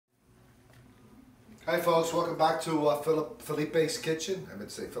Hi folks, welcome back to Felipe's Kitchen. I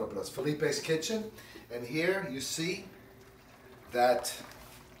meant to say Philip, that's Felipe's Kitchen. And here you see that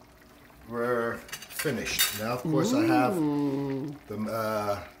we're finished. Now of course I have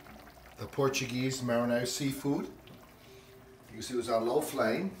the Portuguese marinara seafood. You can see it was on low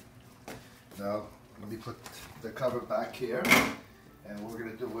flame. Now let me put the cover back here. And what we're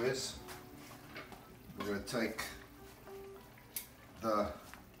going to do is we're going to take the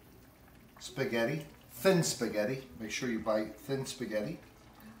spaghetti, thin spaghetti. Make sure you buy thin spaghetti.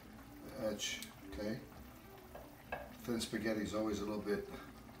 Okay. Thin spaghetti is always a little bit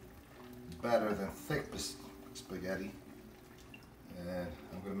better than thick spaghetti. And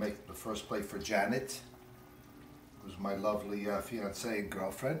I'm going to make the first plate for Janet, who's my lovely fiancée and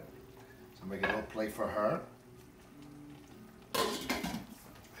girlfriend. So make a little plate for her.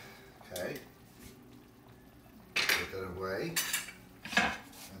 Okay. Put that away.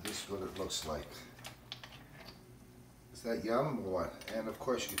 And this is what it looks like. Is that yum or what? And of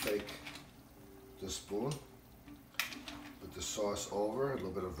course you take the spoon, put the sauce over, a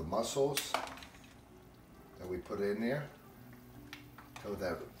little bit of the mussels that we put in there. Cover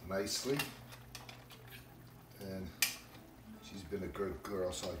that nicely. And she's been a good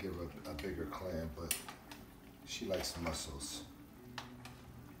girl, so I'll give her a bigger clam, but she likes the mussels.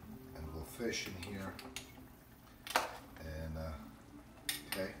 And a little fish in here. And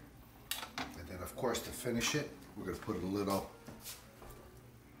okay. And then of course to finish it, we're going to put a little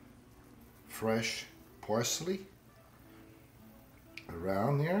fresh parsley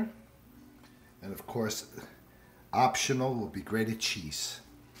around there. And of course, optional will be grated cheese.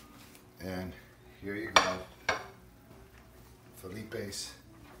 And here you go. Felipe's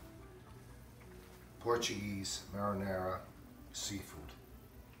Portuguese marinara seafood.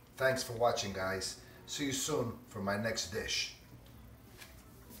 Thanks for watching, guys. See you soon for my next dish.